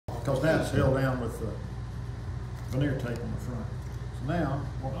because now it's held down with veneer tape on the front. So now,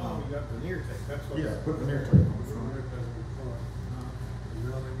 Oh, you got veneer tape, that's what. yeah, put veneer tape on the front.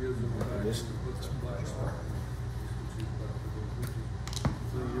 This-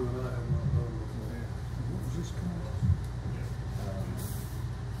 So you and I have not done before. What was this called?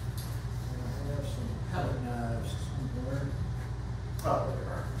 I have some palette knives somewhere. Oh, there they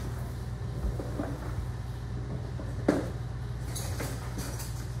are.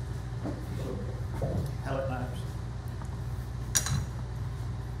 Palette knives.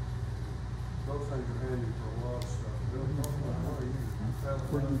 Those things are handy for a lot of stuff.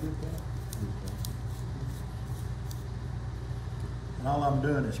 Where did you get that? And all I'm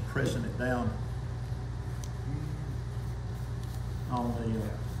doing is pressing it down on the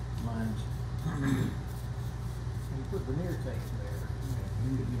lines. You put veneer tape there,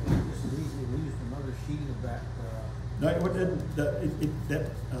 you just easily use another sheet of that, No,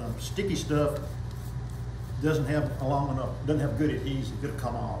 that sticky stuff doesn't have doesn't have good adhesive. It'll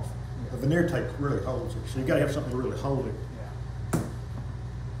come off. The veneer tape really holds it, so you got to have something to really hold it. yeah.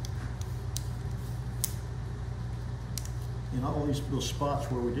 In all these little spots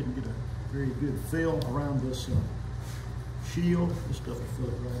where we didn't get a very good feel around this shield, this stuff will fill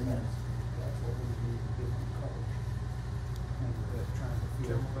it right in. That's what we do with different colors. And we're trying to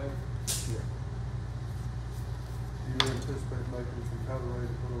feel. Do you anticipate making some paterae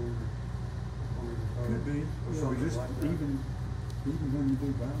to put on your Could be, or yeah, something just like that? even when you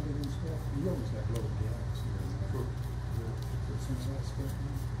do binding and stuff, you always have little gaps here and there. Sure. Yeah. Put some of that stuff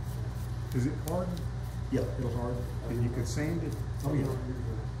in. Is it hardened? Yeah, it'll harden. And you could sand it? Oh yeah.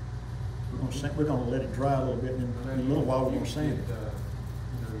 We're gonna let it dry a little bit, and in a little while we're gonna sand it. You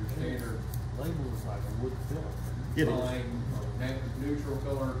know, your standard Label is like a wood filler. It is, fine, neutral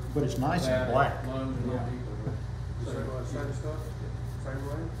color. but it's nice and black. Lines and all Yeah. deeper. Same stuff, same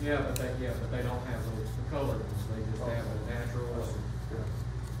way? Yeah, but they don't have the colors, they just have a natural. Yeah.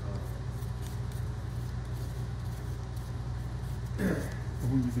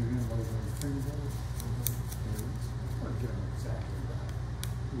 When you do inlays on your fingerboard? I'll get them exactly right.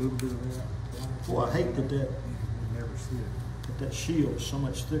 A little bit of that. Boy, I hate that You never see it. that shield is so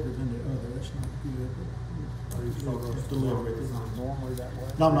much thicker than the other. That's not good. You have to live with it. Normally that way.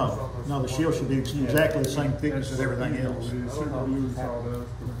 No, the shield should be exactly the same thickness as everything else. It is super loose sawdust,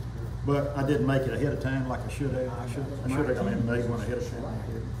 But I didn't make it ahead of time like I should have. I should have gone in and made one ahead of time. I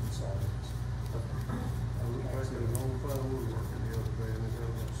was making a long file woodworking the other day, and they got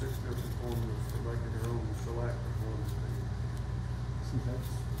about 6 different formulas for making their own shellac ones. See,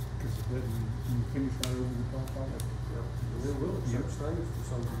 that's, because it doesn't, you finish right over the top of it. Yep. And it will accept stains to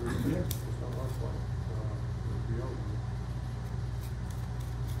some degree. Yeah. It's not like the old one.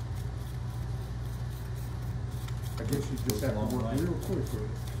 I guess you just have to work real quick with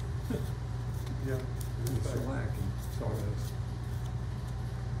it. Yeah. It's shellac and sawdust.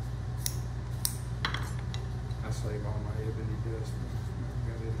 I save all my ebony dust.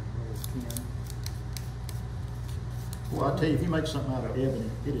 Got it in a little tin. Well, I tell you, if you make something out of ebony,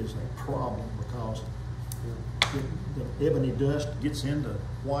 it is a problem because the ebony dust gets into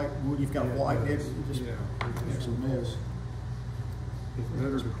white wood. You've got white ebony, it just makes a mess. It's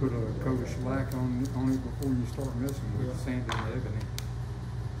better to put a coat of shellac on it before you start messing with sanding the ebony.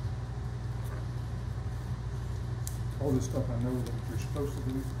 All this stuff I know that you're supposed to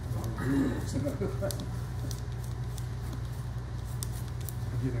do, rules and other things.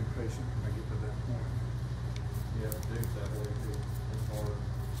 I get impatient when I get to that point. Yeah, Duke's that way too.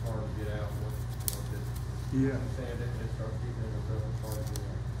 It's hard to get out once it, Yeah. sand it, and it starts getting in the stuff, it's hard to get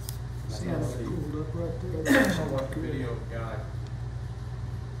out. See how it's pulled up right there? I saw a video of a guy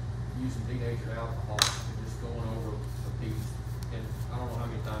using denatured alcohol and just going over a piece, and I don't know how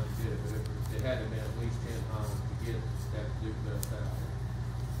many times he did it, but it had to have been at least 10 times to get that Duke dust out.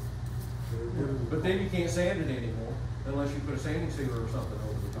 But then you can't sand it anymore unless you put a sanding sealer or something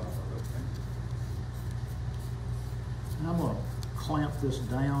over the top of it. And I'm gonna clamp this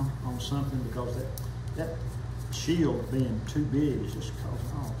down on something because that shield being too big is just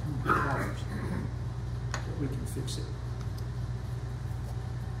causing all kinds of problems. But we can fix it.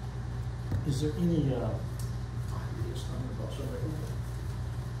 Is there any, this thing about somebody?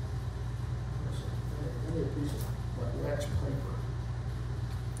 I need a piece of like wax paper.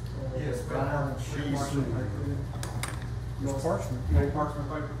 Yes, brown sheets. No parchment. Parchment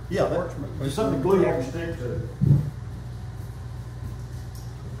paper? Yeah, Parchment paper. just something to glue on stick to.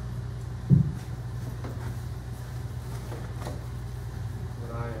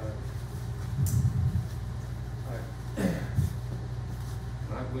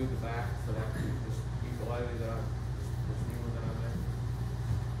 I glued the back for that, this ukulele that this new one that I made.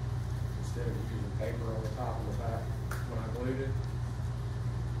 instead of using paper on the top and the back, when I glued it,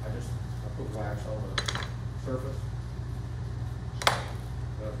 I put wax on the surface.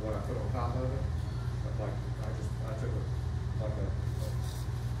 That's what I put on top of it. But I took a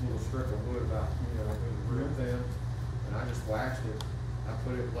little strip of wood about, it was real thin, and I just waxed it. I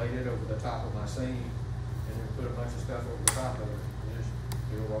laid it over the top of my seam, and then put a bunch of stuff over the top of it, and just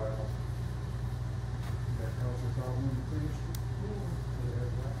peel right off. That caused a problem when you finished it? Did it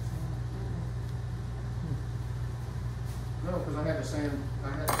have wax on it? No, because I had to sand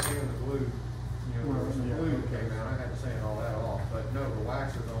the glue, there was some glue that came out, I had to sand all that off, but no, the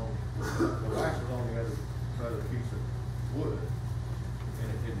wax is on the other piece of wood, and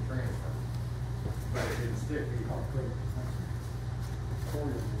it didn't transfer, but it didn't stick either. Oh, great, thank you.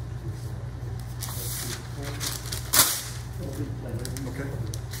 Corey will do that. It'll be later. Okay.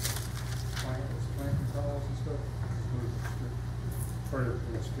 Planting tiles and stuff, or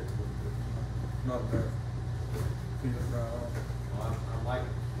it'll stick a little bit, not enough. Feel it right off. Well,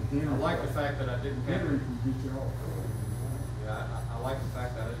 I like the fact that I didn't have, Henry can get you off. yeah, I like the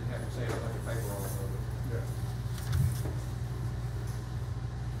fact that I didn't have to sand a bunch of paper all over it. Yeah.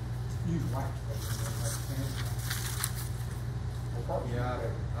 Use wax paper, like sand. Well, parchment Yeah,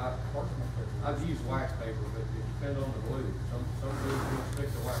 paper. Parchment paper. I've used wax paper, but it depends on the glue. Some glue will stick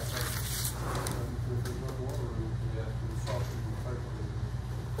to wax paper. If there's no water in it, Yeah. it's sausage and paper.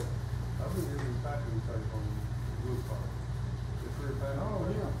 I've been using packing tape on wood piles. If they're packing. Oh,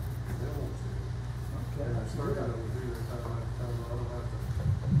 tape, yeah. They won't stick. Okay, And that's it's a good starting idea. over here, time after time, I don't have to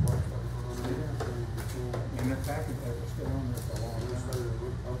wax paper on it. And the packing paper stay on there for a long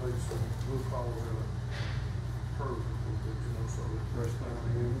I'll time. make some wood piles in a curve, so it rest down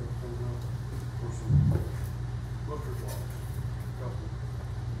in, or some butcher blocks. Couple,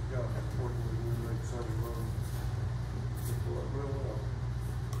 got working with you, make some run. Just pull it real well.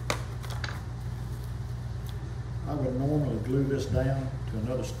 I would normally glue this down to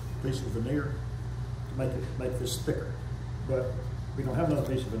another piece of veneer to make this thicker. But we don't have another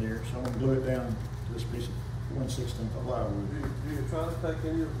piece of veneer, so I'm gonna glue it down to this piece of 1/16 of plywood. Do you try to take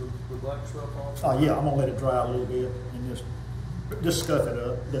any of the black stuff off? Oh, yeah, I'm gonna let it dry a little bit and just scuff it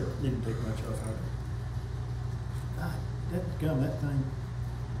up. Didn't take much off of it. God, that thing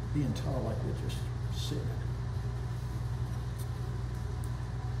being tall like that just sitting.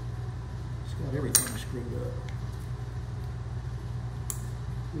 It's got everything screwed up.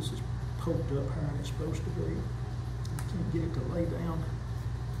 This is poked up higher than it's supposed to be. I can't get it to lay down.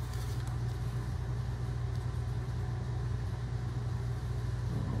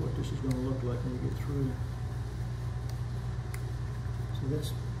 I don't know what this is going to look like when we get through. So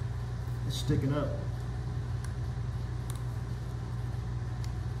that's sticking up.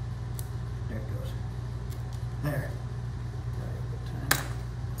 There it goes. There.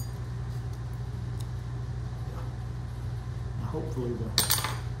 Now hopefully the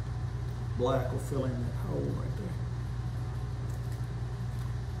black will fill in that hole right there.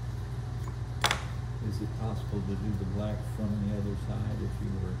 Is it possible to do the black from the other side if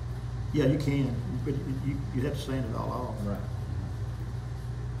you were? Yeah, you can, but you have to sand it all off. Right.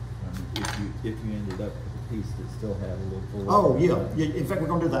 If you ended up with a piece that still had a little pull. Oh, yeah. In fact, we're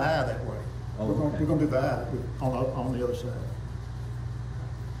gonna do the eye that way. Oh, We're okay. gonna do the eye on the other side.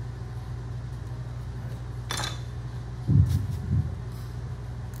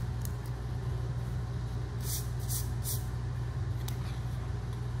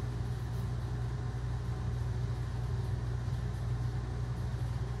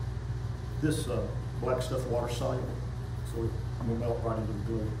 This black stuff water soluble, so it will melt right into the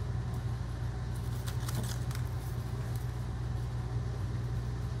glue.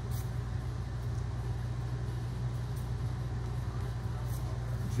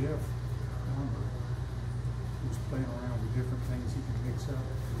 Jeff Lumber was playing around with different things he can mix up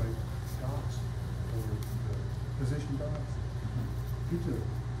to make dots or the position dots. He took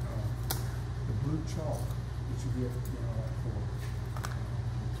the blue chalk that you get, like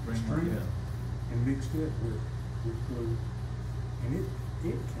for string, and mixed it with glue, and it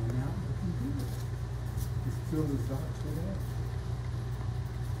came out looking good. He filled his dots with that.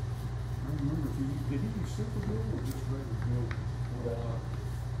 I remember did he use super glue or just regular glue?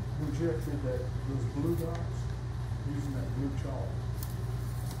 When Jeff did those blue dots, using that blue chalk.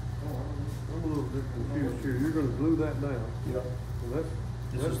 Oh, I'm a little bit confused here. You're gonna glue that down. Yep. Well,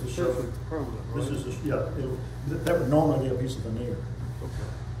 This that's is the essentially show. permanent, right? This is the, that would normally be a piece of veneer.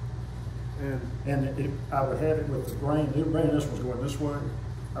 Okay. And I would have it with the grain this one's going this way.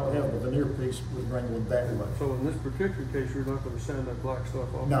 I would have the veneer piece with grain going that way. So in this particular case, you're not gonna sand that black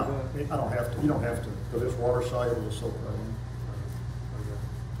stuff off the No, back? I don't have to, you don't have to, because it's water soluble, it's so.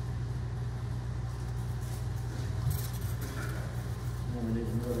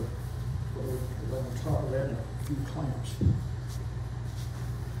 few clamps.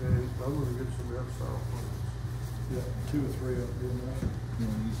 And I'm gonna get some F-style ones. Yeah, 2 or 3 of them be enough. You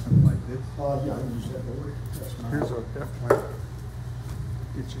wanna use something like this? Yeah, I can use that board. That's mine. Here's a F clamp.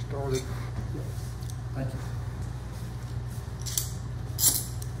 Get you started. Thank you.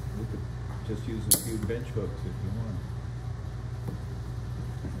 We could just use a few bench hooks if you want.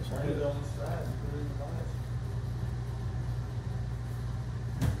 Put it on the side and put it in the vise.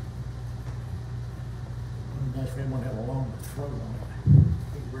 Nice for anyone to have a long throw on it.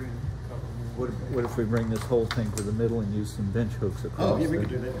 What if we bring this whole thing to the middle and use some bench hooks across? Oh, yeah, we there? could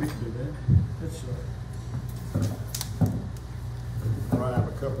do that, we could do that. That's, drive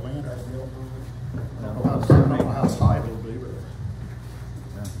a couple in, that'd be all. I don't know how tight it'll be, but,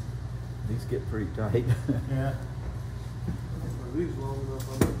 Yeah. These get pretty tight. yeah. Are these long enough?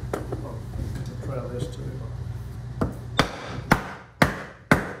 Try this too.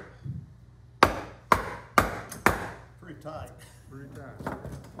 Pretty tight. Pretty tight.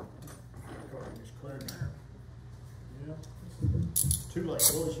 It's clear now. Yeah. Too late,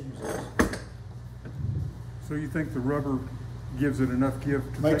 we'll just use this. So you think the rubber gives it enough give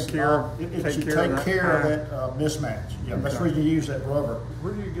to Makes take care of, it should take care of that mismatch. Yeah, that's where you use that rubber.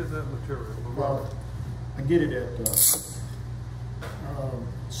 Where do you get that material? Well, I get it at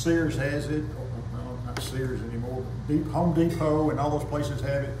Sears has it. Well, not Sears anymore. Home Depot and all those places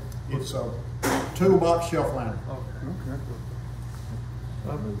have it. It's a toolbox shelf liner. Okay.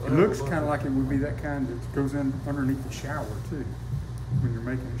 I It looks kind of like it would be that kind that goes in underneath the shower too, when you're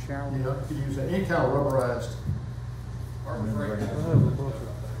making a shower. You know, you can use any kind of rubberized. I have a bunch of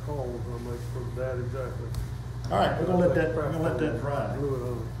calls I make for that exactly. All right, we're gonna let that dry. Glue it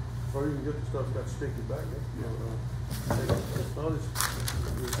on. Or you can get the stuff that's got sticky back there. It's not as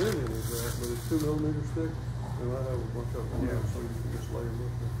resilient as that, but it's 2 millimeters thick. And I have a bunch of them, Yeah. so you can just lay them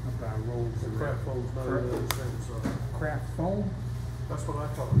with them. About rolls. The craft foam's not really the same size. Craft foam? That's what I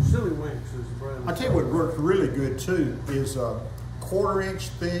call it. Silly Winks is the brand. I tell you what works really good too is 1/4-inch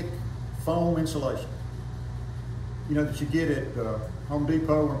thick foam insulation. You know that you get at Home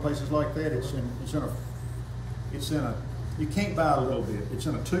Depot and places like that. It's in a. You can't buy a little bit. It's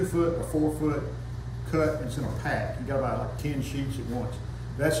in a 2 foot or 4 foot cut. And it's in a pack. You got to buy like 10 sheets at once.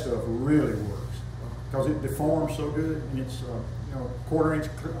 That stuff really works because it deforms so good, and it's 1/4-inch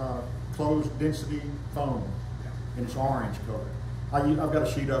closed density foam, and it's orange color. I've got a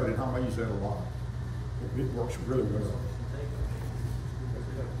sheet of it at home. I use that a lot. It works really well.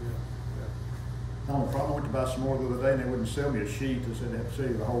 I went to buy some more the other day, and they wouldn't sell me a sheet. They said they had to sell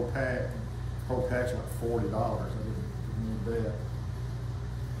you the whole pack. The whole pack's like $40. I didn't need that.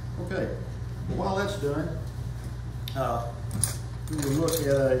 Okay, well, while that's done, we will look at a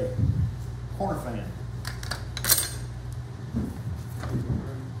corner fan.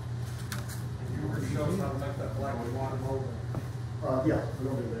 You were showing us how to make that black and white mold. Yeah, we're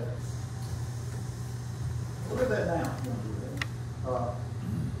gonna do that. We'll do that now. We're gonna do that.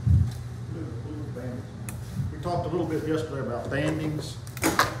 We'll do bandings now. We talked a little bit yesterday about bandings.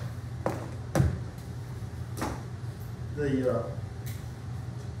 If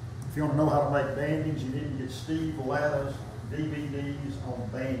you want to know how to make bandings, you need to get Steve Latta's DVDs on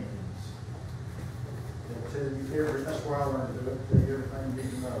bandings. They'll tell you that's where I learned to do it. Tell you everything you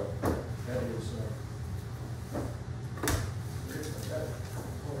need to know. That is.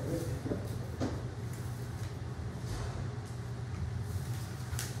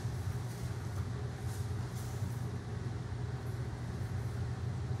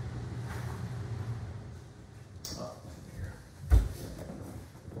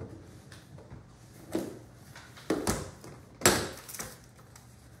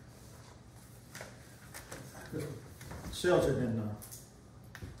 Cells have been,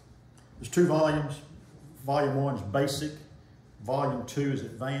 there's 2 volumes. Volume 1 is basic. Volume 2 is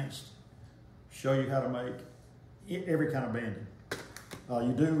advanced. Show you how to make every kind of banding.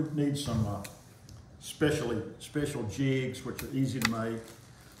 You do need some special jigs, which are easy to make.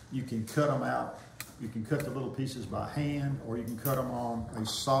 You can cut them out. You can cut the little pieces by hand, or you can cut them on a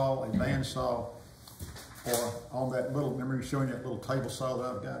saw, a band saw, or on that little, remember you showing that little table saw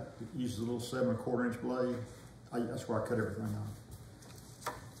that I've got? It uses a little 7 1/4-inch blade. That's where I cut everything on.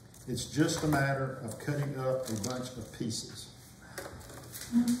 It's just a matter of cutting up a bunch of pieces.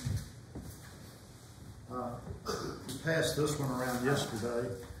 We passed this one around yesterday.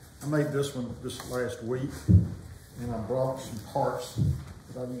 I made this one this last week, and I brought some parts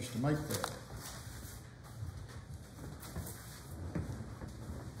that I used to make that.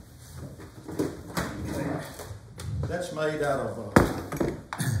 That's made out of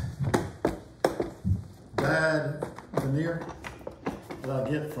dyed veneer. I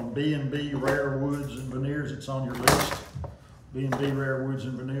get from B&B Rare Woods and Veneers. It's on your list. B&B Rare Woods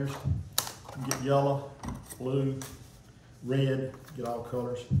and Veneers. You get yellow, blue, red, get all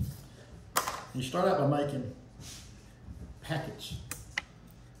colors. You start out by making packets.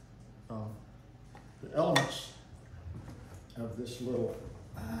 The elements of this little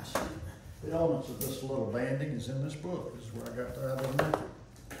banding is in this book. This is where I got the idea to make it.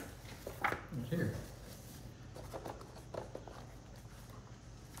 It's here.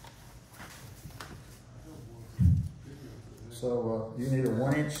 So you need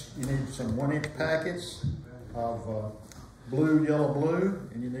some 1-inch packets of blue, yellow, blue,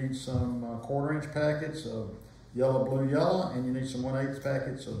 and you need some 1/4-inch packets of yellow, blue, yellow, and you need some 1/8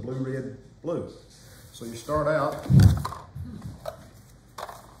 packets of blue, red, blue. So you start out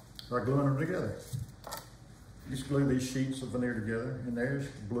by gluing them together. You just glue these sheets of veneer together, and there's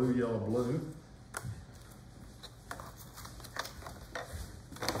blue, yellow, blue.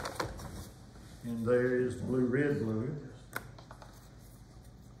 And there is blue, red, blue.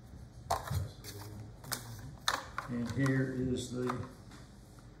 And here is the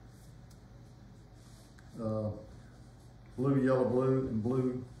blue, yellow, blue, and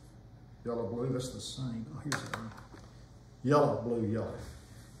blue, yellow, blue. That's the same. Oh, here's that one. Yellow, blue, yellow.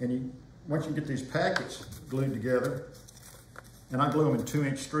 And once you get these packets glued together, and I glue them in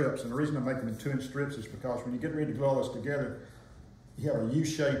 2-inch strips. And the reason I make them in 2-inch strips is because when you get ready to glue all this together, you have a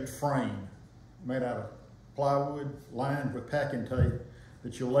U-shaped frame made out of plywood lined with packing tape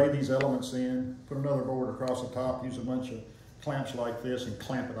that you'll lay these elements in, put another board across the top, use a bunch of clamps like this, and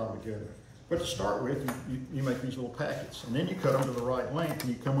clamp it all together. But to start with, you make these little packets, and then you cut them to the right length, and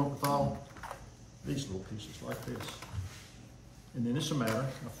you come up with all these little pieces like this. And then it's a matter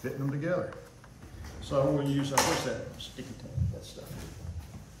of fitting them together. So we'll use, what's that? Sticky tape, that stuff.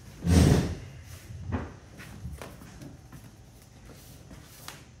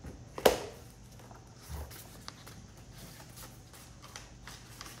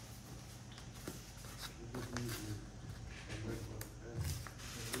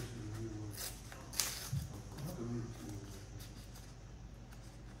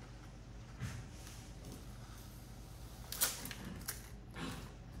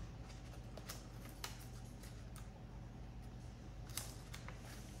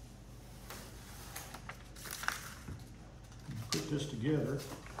 Put this together.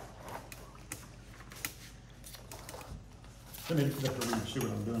 Let me let the reader see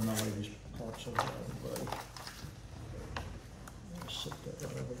what I'm doing. I'll lay these parts over the way. Set that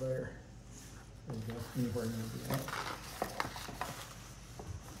right over there. There you go. Anywhere you want to do that.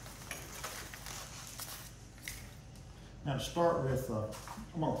 Now to start with,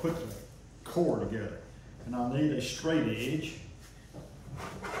 I'm going to put the core together, and I'll need a straight edge.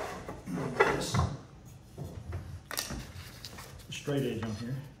 This. Straight edge on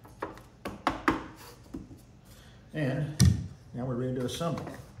here. And now we're ready to assemble.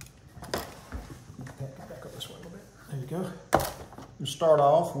 Back up this way a little bit. There you go. We'll start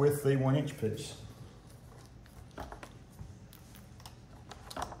off with the 1-inch piece.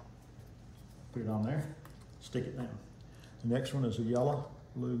 Put it on there, stick it down. The next one is a yellow,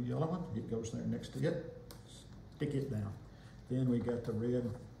 blue, yellow one. It goes there next to it. Stick it down. Then we got the red,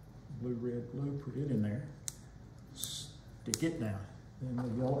 blue, put it in there. Stick it down. Then the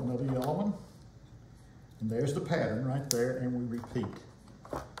yellow, another yellow one. And there's the pattern right there, and we repeat.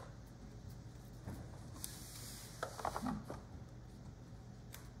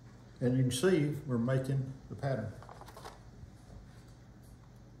 And you can see we're making the pattern.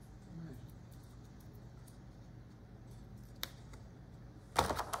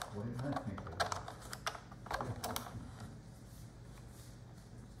 What did that make it?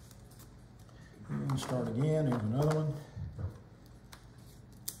 And start again, there's another one.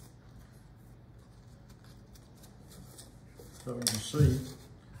 So you can see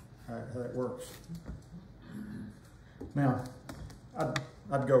how it works. Now,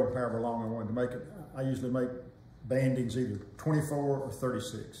 I'd go however long I wanted to make it. I usually make bandings either 24 or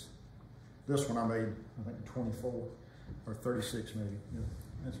 36. This one I made, I think 24 or 36 maybe. Yeah,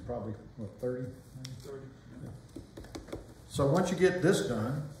 that's probably, what, 30? 30. Yeah. So once you get this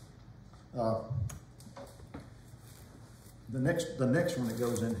done, the next one that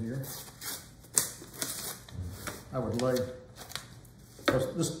goes in here, I would lay,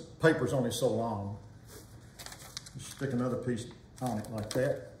 because this paper's only so long, you stick another piece on it like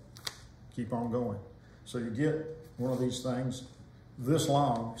that, keep on going. So you get one of these things this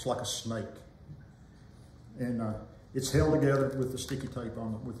long, it's like a snake. And it's held together with the sticky tape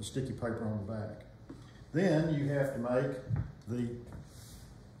on with the sticky paper on the back. Then you have to make the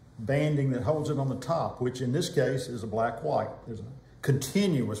banding that holds it on the top, which in this case is a black-white.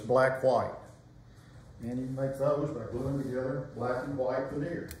 continuous black-white. And you make those by gluing together black and white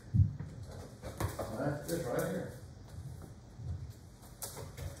veneer. That's this right here.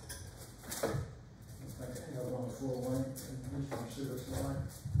 I think I have it on the full length, and this one, see this line?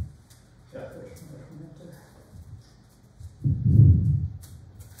 Got this measurement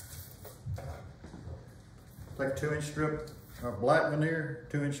there. Take a 2-inch strip of black veneer,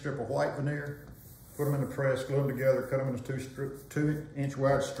 2-inch strip of white veneer, put them in the press, glue them together, cut them into 2-inch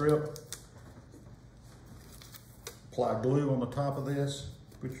wide strip. Apply glue on the top of this,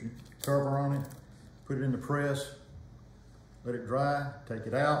 put your cover on it, put it in the press, let it dry, take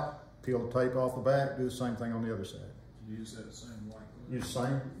it out, peel the tape off the back, do the same thing on the other side. You use that same white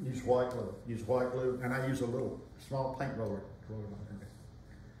glue? Use white glue, and I use a little small paint roller to roll it on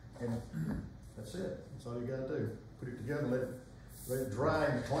there. And that's it, that's all you gotta do. Put it together, let it dry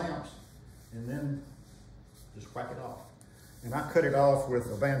in the clamps, and then just whack it off. And I cut it off with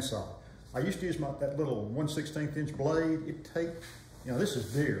a bandsaw. I used to use that little 1/16 inch blade. It takes, you know, this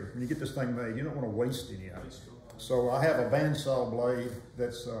is dear. When you get this thing made, you don't want to waste any of it. So I have a bandsaw blade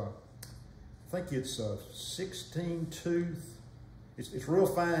that's, I think it's a 16 tooth. It's real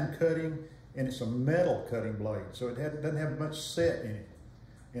fine cutting, and it's a metal cutting blade. So it doesn't have much set in it.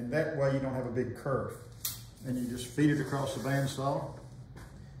 And that way you don't have a big curve. And you just feed it across the bandsaw,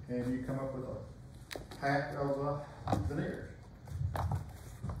 and you come up with a pack of veneers.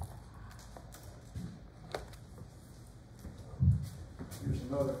 Here's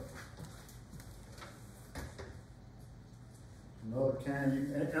another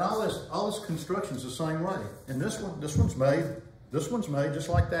can. And all this construction's the same way. And this one's made just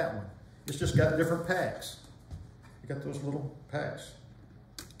like that one. It's just got different packs. You got those little packs.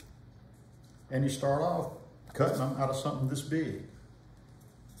 And you start off cutting them out of something this big.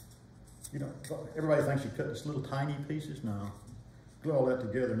 You know, everybody thinks you cut this little tiny pieces. No, glue all that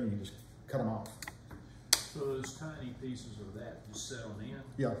together and then you just cut them off. So those tiny pieces of that just settle in?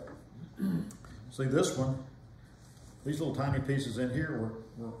 Yeah. See this one, these little tiny pieces in here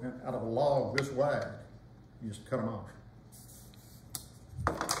were out of a log this wide. You just cut them off.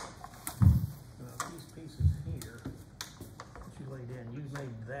 These pieces here that you laid in, you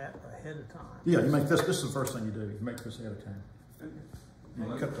made that ahead of time. Yeah, you make this is the first thing you do. You make this ahead of time.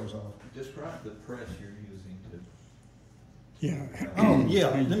 You cut those off. Describe the press you're using to. Yeah. Oh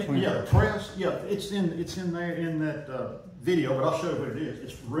yeah, the press. Yeah, it's in there in that video, but I'll show you what it is.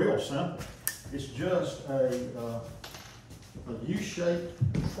 It's real simple. It's just a U-shaped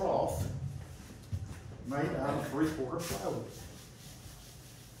trough made out of 3/4 plywood.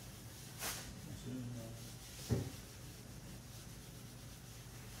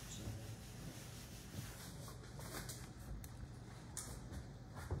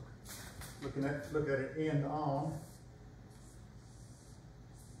 Look at it end on.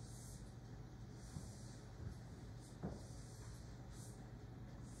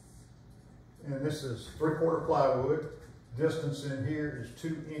 And this is 3/4 plywood. Distance in here is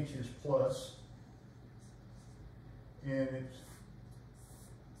 2 inches plus. And it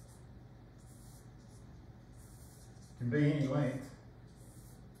can be any length.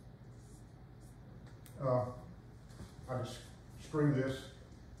 I just screw this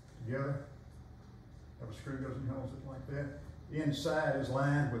together. Have a screw goes and holds it like that. The inside is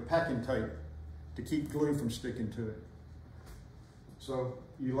lined with packing tape to keep glue from sticking to it. So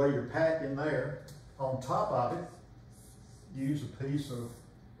you lay your pack in there. On top of it, you use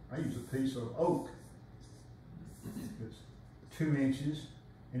I use a piece of oak. It's 2 inches,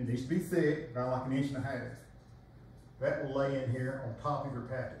 and it needs to be thick, about like 1.5 inches. That will lay in here on top of your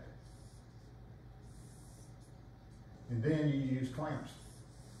packet. And then you use clamps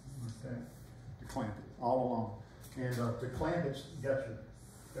like that to clamp it all along. And to clamp it, you got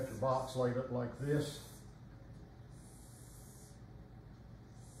your box laid up like this.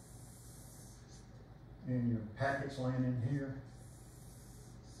 And your packets laying in here.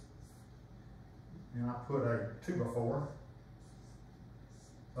 And I put a 2x4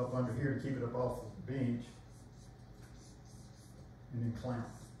 up under here to keep it up off the bench. And then clamp.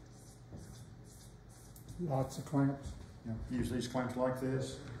 Lots of clamps. You know, use these clamps like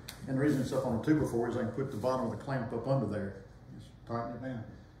this. And the reason it's up on a 2x4 is I can put the bottom of the clamp up under there. Just tighten it down.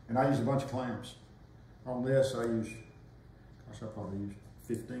 And I use a bunch of clamps. On this I probably use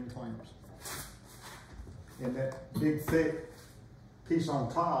 15 clamps. And that big thick piece on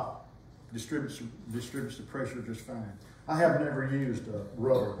top distributes the pressure just fine. I have never used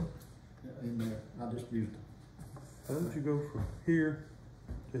rubber in there. I just used How did you go from here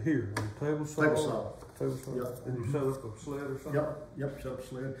to here? On the table saw? table saw. Table saw? Yep. And you set up a sled or something? Yep, set up a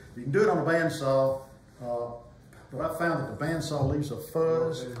sled. You can do it on a bandsaw. but I found that the bandsaw leaves a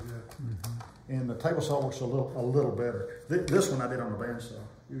fuzz, and the table saw works a little better. This one I did on the bandsaw.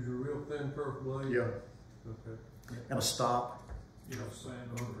 Use a real thin curved blade? Yeah. Okay. And a stop. You know,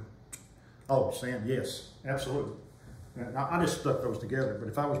 sand over. Oh, sand, yes, absolutely. And I just stuck those together, but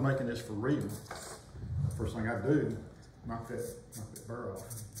if I was making this for real, the first thing I'd do, knock that burr off.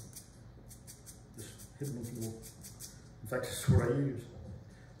 Just hit them with a little, in fact, that's what I use.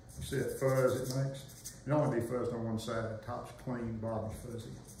 You see that fuzz it makes? It only be fuzzed on one side, the top's clean, bottom's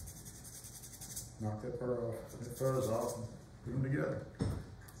fuzzy. Knock that burr off, that fuzz off, and put them together.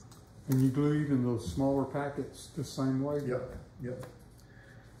 And you glue even those smaller packets the same way? Yep, yep.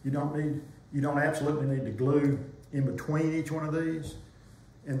 You don't absolutely need to glue in between each one of these.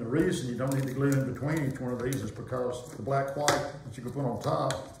 And the reason you don't need to glue in between each one of these is because the black white that you can put on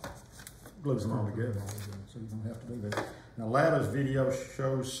top glues them all together. So you don't have to do that. Now Lada's video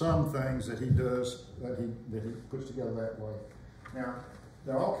shows some things that he does, that he puts together that way. Now,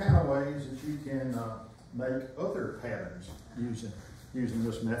 there are all kind of ways that you can make other patterns using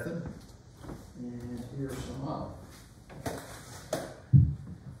this method. And here's some of them.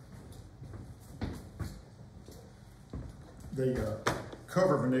 The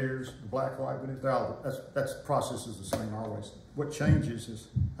cover veneers, the black, white veneer, that's process is the same always. What changes is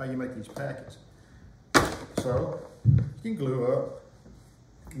how you make these packets. So you can glue up,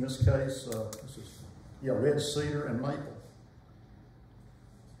 in this case, this is red cedar and maple.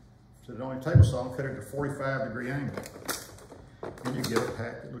 So the only table saw, cut it at a 45-degree angle. And you get a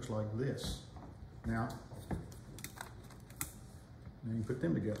pack that looks like this. Now you put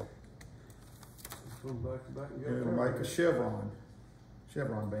them together. Come back to back and And it'll make a chevron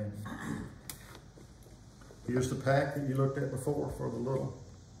band. Here's the pack that you looked at before for the little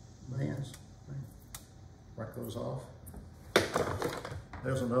bands. Wipe those off.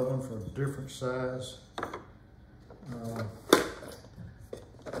 There's another one for a different size.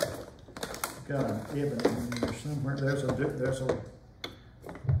 Got an ebony in there somewhere. There's a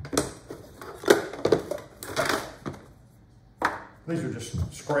these are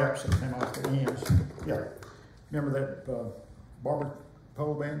just scraps that came off the ends. Yeah, remember that barber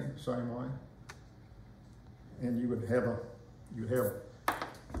pole banding? Same way. And you would have a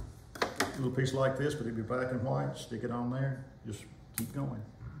little piece like this, but it'd be black and white. Stick it on there. Just keep going.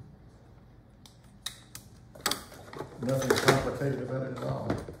 Nothing complicated about it at all.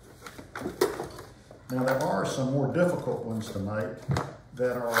 Now there are some more difficult ones to make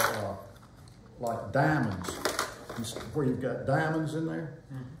that are like diamonds, where you've got diamonds in there.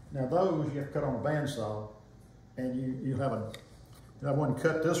 Now those you have to cut on a bandsaw, and you have one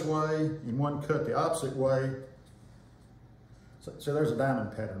cut this way and one cut the opposite way. So there's a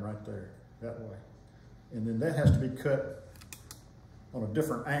diamond pattern right there, that way. And then that has to be cut on a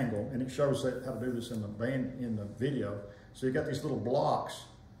different angle, and it shows that how to do this in the video. So you got these little blocks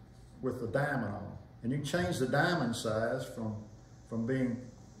with the diamond on, and you can change the diamond size from being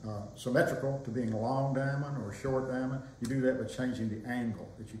symmetrical to being a long diamond or a short diamond. You do that by changing the angle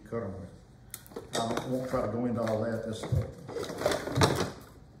that you cut them with. I won't try to go into all that.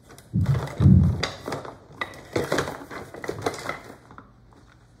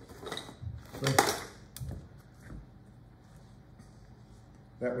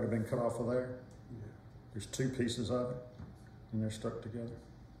 That would have been cut off of there. Yeah. There's two pieces of it, and they're stuck together.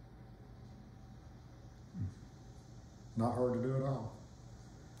 Not hard to do at all.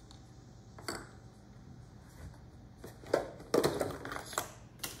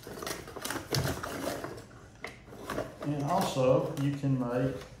 And also, you can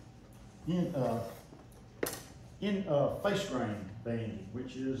make face grain banding,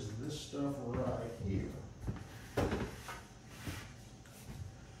 which is this stuff right here.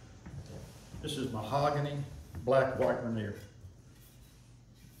 This is mahogany, black, white veneer.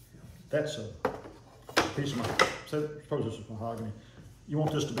 That's a piece of suppose this is mahogany. You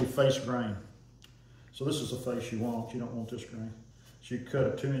want this to be face grain. So this is the face you want. You don't want this grain. So you cut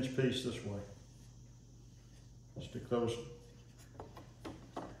a 2-inch piece this way. Stick those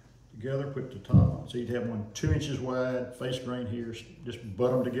together, put the top on. So you'd have one 2 inches wide, face grain here. Just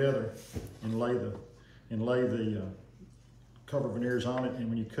butt them together and lay the cover veneers on it. And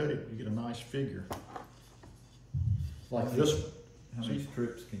when you cut it, you get a nice figure like this one. How many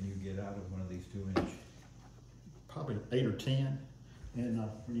strips can you get out of one of these 2-inch? Probably 8 or 10. And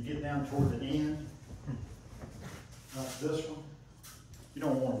when you get down toward the end, like this one, you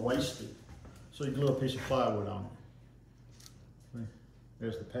don't want to waste it. So you glue a piece of plywood on it. See?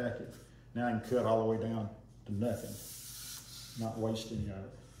 There's the packet. Now I can cut all the way down to nothing, not waste any of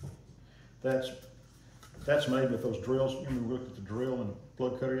it. That's made with those drills. Remember we looked at the drill and the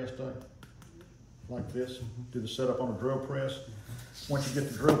plug cutter yesterday? like this, do the setup on a drill press. Once you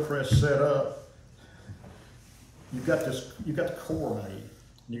get the drill press set up, you've got the core made.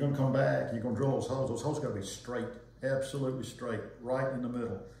 You're gonna come back, you're gonna drill those holes. Those holes gotta be straight, absolutely straight, right in the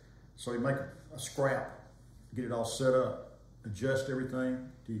middle. So you make a scrap, get it all set up, adjust everything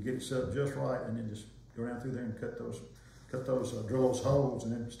till you get it set up just right, and then just go down through there and drill those holes,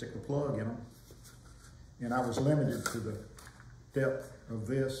 and then stick the plug in them. And I was limited to the depth of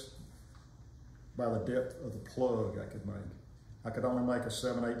this by the depth of the plug I could make. I could only make a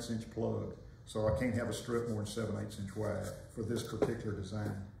 7/8 inch plug, so I can't have a strip more than 7/8 inch wide for this particular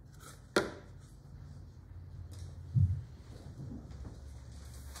design.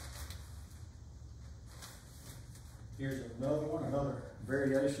 Here's another one, another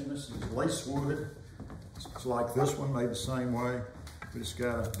variation. This is lace wood. It's like this one, made the same way, but it's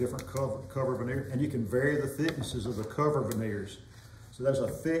got a different cover veneer, and you can vary the thicknesses of the cover veneers. So there's a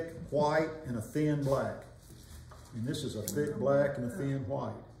thick white and a thin black, and this is a thick black and a thin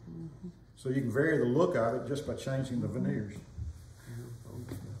white. So you can vary the look of it just by changing the veneers.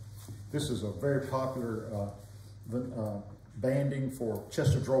 This is a very popular banding for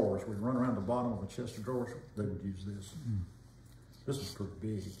chest of drawers. We'd run around the bottom of a chest of drawers, they would use this. This is pretty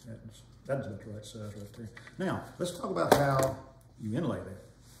big. That's the right size right there. Now, let's talk about how you inlay that.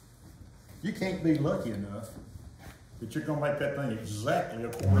 You can't be lucky enough that you're gonna make that thing exactly a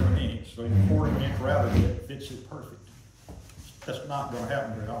 1/4 of an inch. So your 1/4 of an inch router bit fits it perfect. That's not gonna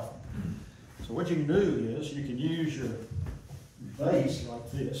happen very often. So what you can do is you can use your base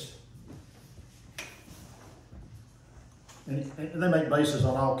like this. And they make bases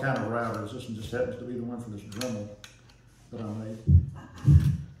on all kind of routers. This one just happens to be the one for this Dremel that I made.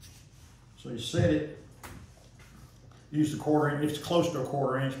 So you set it, use the 1/4 inch, it's close to a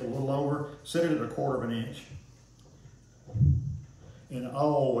 1/4 inch, but a little over, set it at a 1/4 of an inch. And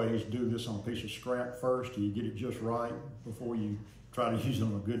always do this on a piece of scrap first till you get it just right before you try to use it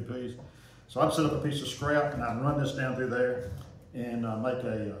on a good piece. So I'd set up a piece of scrap and I'd run this down through there and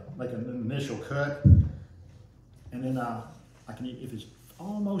make an initial cut. And then I can, if it's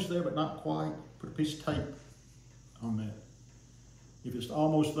almost there but not quite, put a piece of tape on that. If it's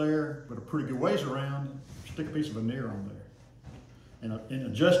almost there but a pretty good ways around, stick a piece of veneer on there and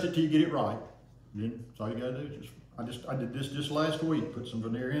adjust it till you get it right. Then that's all you gotta do. I did this just last week. Put some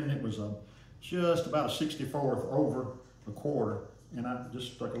veneer in. It was just about a 64th over a 1/4, and I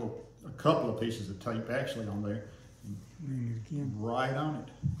just stuck a couple of pieces of tape actually on there, right on it.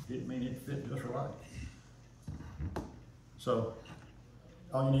 It mean it fit just right. So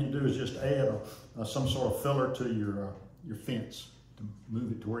all you need to do is just add some sort of filler to your fence to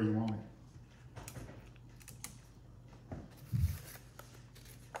move it to where you want it.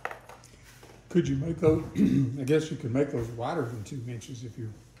 Could you make those, I guess you could make those wider than 2 inches if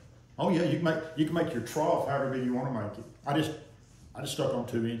you. Oh yeah, you can make your trough however big you want to make it. I just stuck on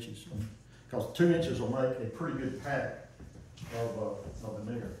 2 inches because 2 inches will make a pretty good pack of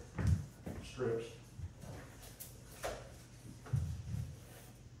veneer strips.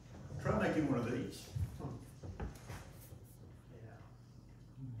 Try making one of these.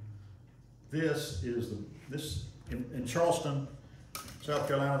 This is in Charleston, South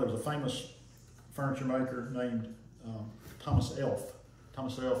Carolina. There was a famous furniture maker named Thomas Elf.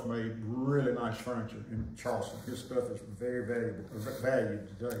 Thomas Elf made really nice furniture in Charleston. His stuff is very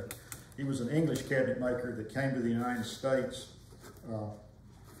valued today. He was an English cabinet maker that came to the United States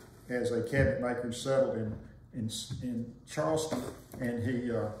as a cabinet maker and settled in Charleston, and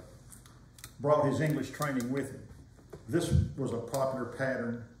he brought his English training with him. This was a popular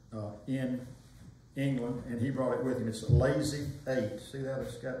pattern in England, and he brought it with him. It's a lazy 8. See that?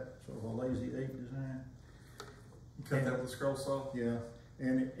 It's got sort of a lazy 8 design. Cut that with a scroll saw? Yeah.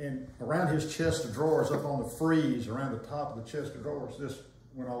 And around his chest of drawers, up on the frieze, around the top of the chest of drawers, this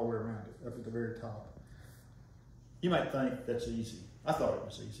went all the way around it, up at the very top. You might think that's easy. I thought it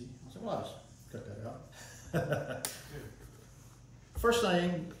was easy. I said, well, I'll just cut that out. First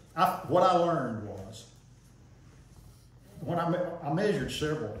thing, what I learned was, when I measured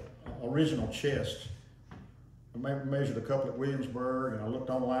several original chests, I measured a couple at Williamsburg, and I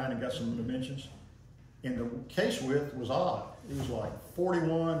looked online and got some dimensions, and the case width was odd. It was like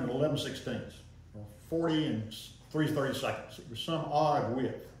 41 and 11/16, or 40 and 3/32. It was some odd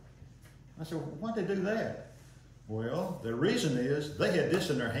width. I said, well, why'd they do that? Well, the reason is they had this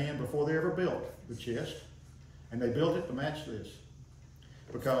in their hand before they ever built the chest, and they built it to match this.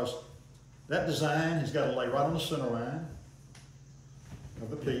 Because that design has got to lay right on the center line of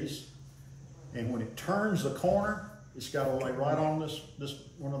the piece, and when it turns the corner, it's got to lay right on this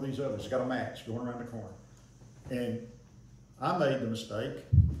one of these others. It's got to match going around the corner. And I made the mistake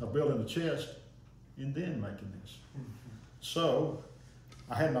of building the chest and then making this. So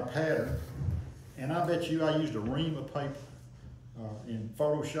I had my pattern, and I bet you I used a ream of paper in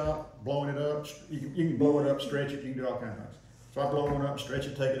Photoshop, blowing it up. You can blow it up, stretch it, you can do all kinds of things. So I blow one up, stretch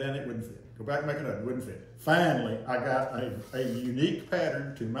it, take it down, it wouldn't fit. Go back, make another, it wouldn't fit. Finally, I got a unique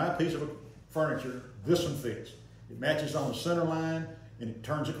pattern to my piece of furniture. This one fits. It matches on the center line, and it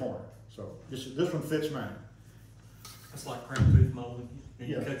turns a corner. So this one fits mine. That's like crown tooth molding.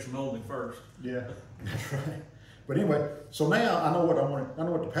 You Yeah. cut your molding first. Yeah, that's right. But anyway, so now I know what I want. I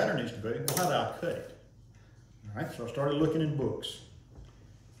know what the pattern needs to be. Well, how do I cut it? All right. So I started looking in books.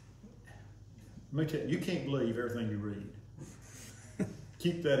 Let me tell you, you can't believe everything you read.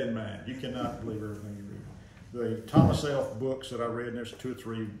 Keep that in mind. You cannot believe everything you read. The Thomas Elf books that I read, and there's 2 or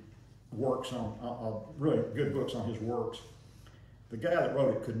 3 works on, really good books on his works. The guy that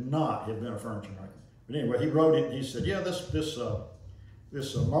wrote it could not have been a furniture maker. But anyway, he wrote it, and he said, yeah, this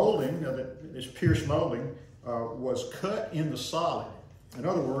molding, this pierced molding, was cut in the solid. In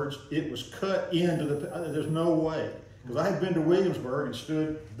other words, it was cut into the, there's no way. Because I had been to Williamsburg and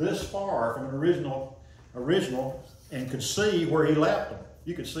stood this far from an original, and could see where he lapped them.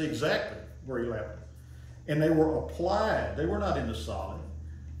 You could see exactly where he lapped them. And they were applied. They were not in the solid.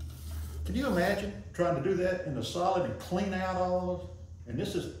 Can you imagine trying to do that in the solid and clean out all those? And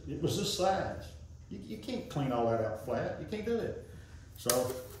it was this size. You can't clean all that out flat. You can't do it.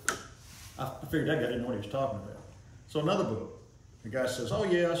 So I figured that guy didn't know what he was talking about. So another book, the guy says, oh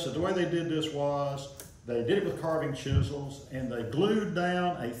yeah, so the way they did this was they did it with carving chisels, and they glued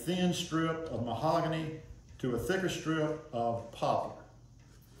down a thin strip of mahogany to a thicker strip of poplar.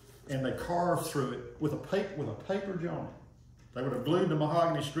 And they carved through it with a paper joint. They would have glued the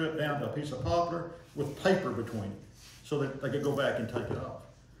mahogany strip down to a piece of poplar with paper between it so that they could go back and take it off.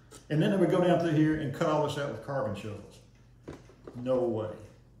 And then they would go down through here and cut all this out with carving chisels. No way.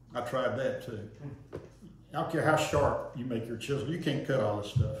 I tried that too. I don't care how sharp you make your chisel, you can't cut all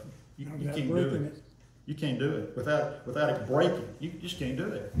this stuff. You can't do it. You can't do it without it breaking. You just can't do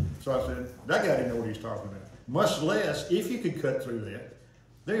it. So I said, that guy didn't know what he was talking about. Much less, if you could cut through that,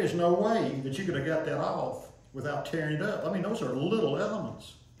 there is no way that you could have got that off without tearing it up. I mean, those are little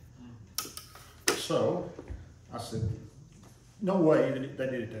elements. So I said, no way that they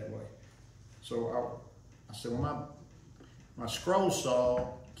did it that way. So I said, well, my scroll saw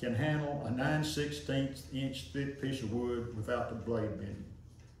can handle a 9/16 inch thick piece of wood without the blade bending.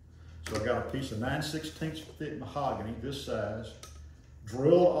 So I got a piece of 9/16 thick mahogany, this size,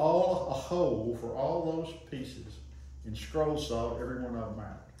 drilled a hole for all those pieces, and scroll sawed every one of them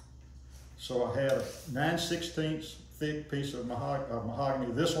out. So I had a 9/16 thick piece of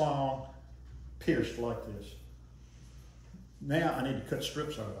mahogany this long, pierced like this. Now I need to cut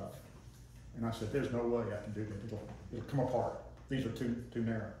strips out of it. And I said, there's no way I can do that. It'll come apart. These are too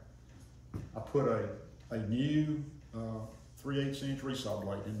narrow. I put a new 3/8 inch resaw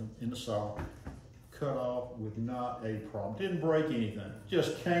blade in the saw, cut off with not a problem. Didn't break anything,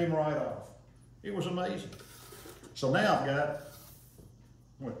 just came right off. It was amazing. So now I've got,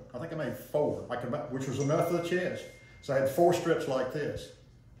 I think I made 4, which was enough for the chest. So I had 4 strips like this.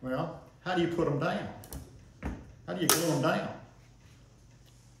 Well, how do you put them down? How do you glue them down?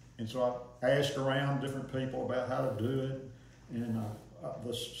 And so I asked around different people about how to do it. And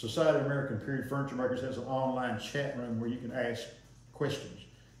the Society of American Period Furniture Makers has an online chat room where you can ask questions.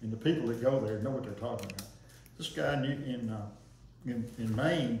 And the people that go there know what they're talking about. This guy in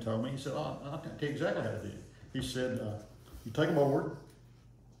Maine told me, he said, oh, I can tell you exactly how to do it. He said, you take a board,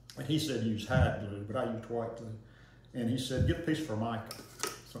 and he said use hide glue, but I used white glue. And he said, get a piece of Formica,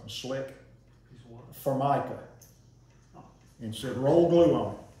 something slick. Piece of what? Formica. And said, roll glue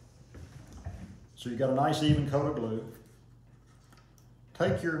on it. So you got a nice even coat of glue.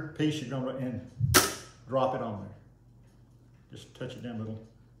 Take your piece you're going to, and drop it on there. Just touch it down a little.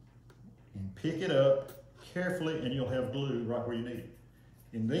 And pick it up carefully, and you'll have glue right where you need it.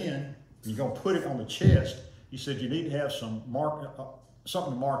 And then you're going to put it on the chest. He said you need to have some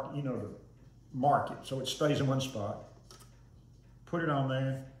something to mark, to mark it so it stays in one spot. Put it on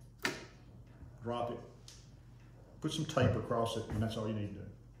there, drop it, put some tape across it, and that's all you need to do.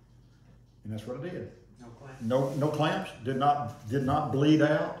 And that's what I did. No clamps? No clamps, did not bleed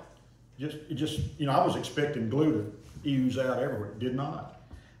out. I was expecting glue to ooze out everywhere. It did not.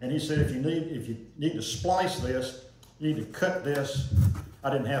 And he said if you need to splice this, you need to cut this. I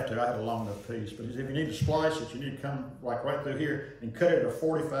didn't have to, I had a long enough piece, but he said if you need to splice it, you need to come like right through here and cut it at a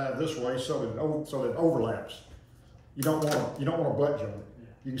 45 this way so that it overlaps. You don't want a butt joint.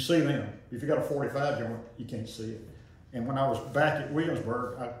 You can see them. If you got a 45 joint, you can't see it. And when I was back at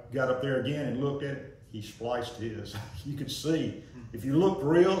Williamsburg, I got up there again and looked at it. He spliced his. You could see. If you looked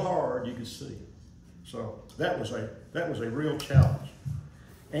real hard, you could see. So that was a real challenge.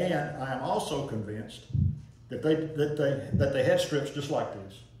 And I am also convinced that they had strips just like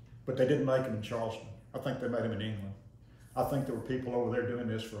this, but they didn't make them in Charleston. I think they made them in England. I think there were people over there doing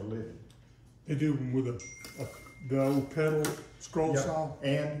this for a living. They do them with the old pedal scroll Yeah, saw.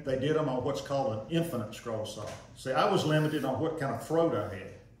 and they did them on what's called an infinite scroll saw. See, I was limited on what kind of throat I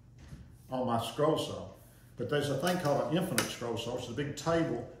had on my scroll saw, but there's a thing called an infinite scroll saw. It's a big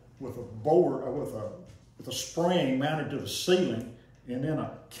table with a board, with a spring mounted to the ceiling, and then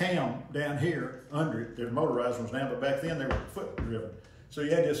a cam down here under it. There's motorized ones now, but back then they were foot driven. So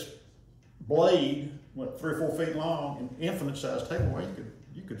you had this blade, 3 or 4 feet long, an infinite sized table where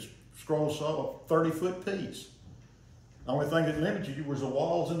you could scroll saw a 30-foot piece. The only thing that limited you was the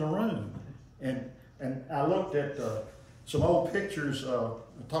walls in the room. And I looked at some old pictures. I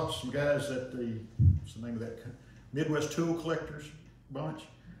talked to some guys at what's the name of that, Midwest Tool Collectors bunch,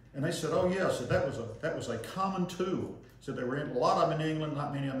 and they said, "Oh yeah," I said that was a common tool. Said they were in a lot of them in England,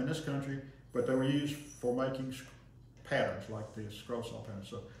 not many of them in this country, but they were used for making patterns like this, scroll saw patterns.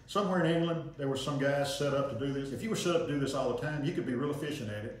 So somewhere in England, there were some guys set up to do this. If you were set up to do this all the time, you could be real efficient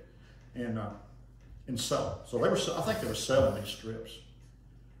at it and sell. So I think they were selling these strips.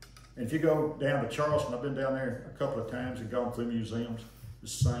 And if you go down to Charleston, I've been down there a couple of times and gone through museums, the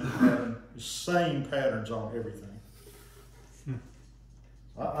same patterns on everything.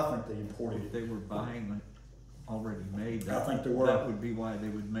 I think they imported If they were buying it already made, I think they were. That would be why they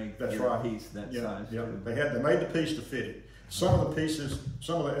would make That's your right. piece that size. Yeah, too. they made the piece to fit it. Some of the pieces,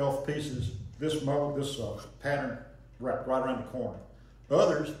 some of the elf pieces, this pattern wrapped right around the corner.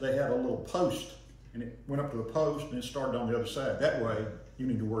 Others, they had a little post, and it went up to the post and it started on the other side. That way, you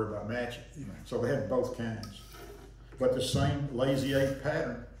need to worry about matching. So they had both kinds. But the same lazy 8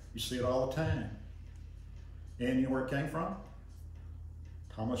 pattern, you see it all the time. And you know where it came from?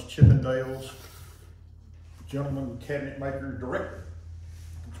 Thomas Chippendale's Gentleman Cabinet Maker Directory.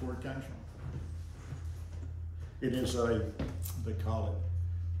 That's where it comes from. It is they call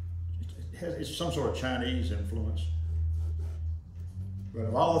it, it's some sort of Chinese influence. But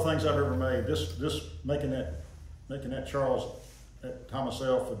of all the things I've ever made, this making that Charles, that Thomas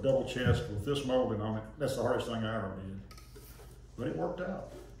Elf, a double chest with this molding on it, that's the hardest thing I ever did. But it worked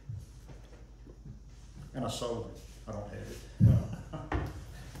out. And I sold it. I don't have it.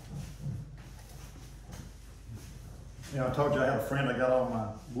 You know, I told you I had a friend I got all my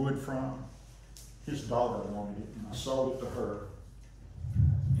wood from. His daughter wanted it, and I sold it to her.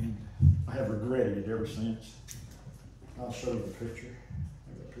 And I have regretted it ever since. I'll show you the picture.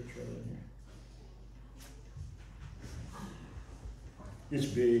 I got a picture of it here. It's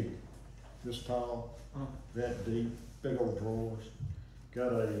big, this tall, that deep, big old drawers.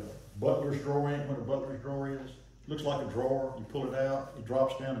 Got a butler's drawer in it. What a butler's drawer is. Looks like a drawer. You pull it out, it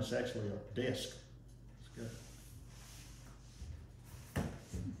drops down. It's actually a desk. It's good.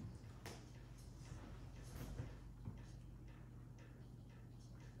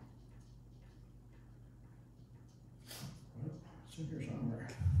 It's in here somewhere.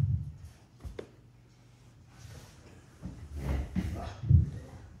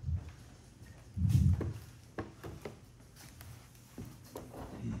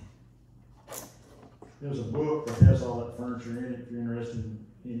 There's a book that has all that furniture in it. If you're interested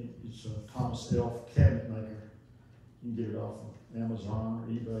in it, it's a Thomas Elf Cabinet Maker. You can get it off of Amazon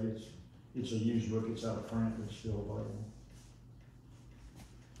or eBay. It's a used book. It's out of print, but it's still available.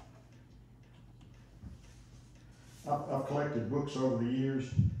 I've collected books over the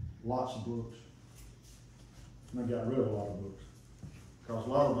years, lots of books. And I got rid of a lot of books. Because a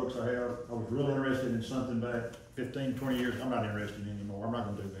lot of books I was really interested in something back 15, 20 years. I'm not interested anymore. I'm not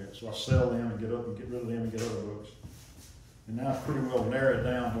going to do that. So I sell them and get rid of them and get other books. And now I've pretty well narrowed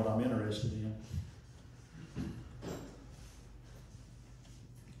down what I'm interested in.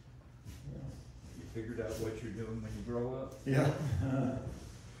 You figured out what you're doing when you grow up? Yeah.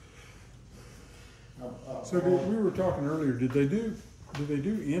 So we were talking earlier, did they do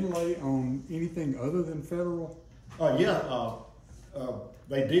inlay on anything other than federal?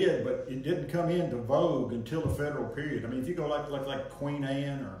 They did, but it didn't come into vogue until the federal period. I mean, if you go like Queen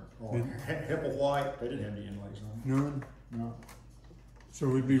Anne or Hepplewhite, they didn't have any inlays on them. None? No. So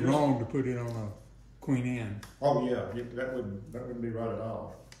it'd be wrong to put it on a Queen Anne. Oh yeah, that wouldn't be right at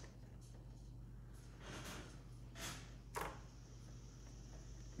all.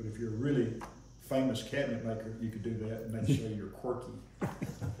 But if you're a really famous cabinet maker, you could do that and they'd say you're quirky.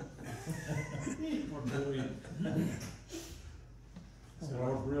 Or brilliant.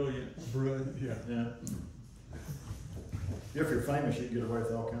 Or brilliant. Brilliant, yeah. Yeah. If you're famous, you can get away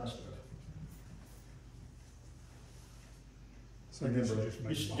with all kinds of stuff. So you should just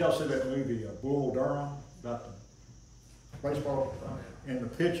make it Y'all see that movie, Bull Durham, about the baseball? In the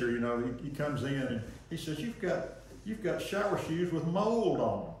picture, you know, he comes in and he says, you've got shower shoes with mold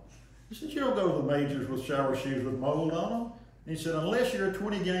on them. He said, you don't go to the majors with shower shoes with mold on them. And he said, unless you're a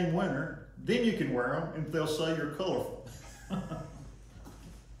 20-game winner, then you can wear them and they'll say you're colorful.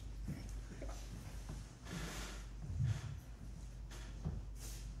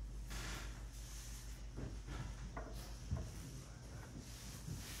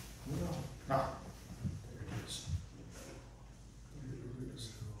 Ah.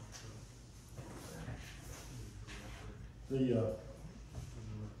 There it is.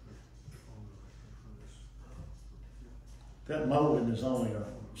 That molding is only a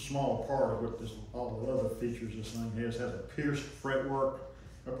small part of what this, all the other features this thing has. Has a pierced fretwork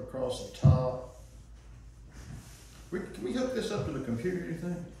up across the top. Can we hook this up to the computer, do you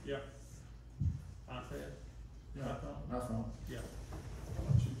think? Yeah. iPad? Yeah, iPhone. Yeah.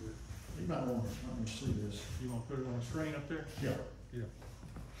 You might want to let me see this. You wanna put it on the screen up there? Yeah. Yeah.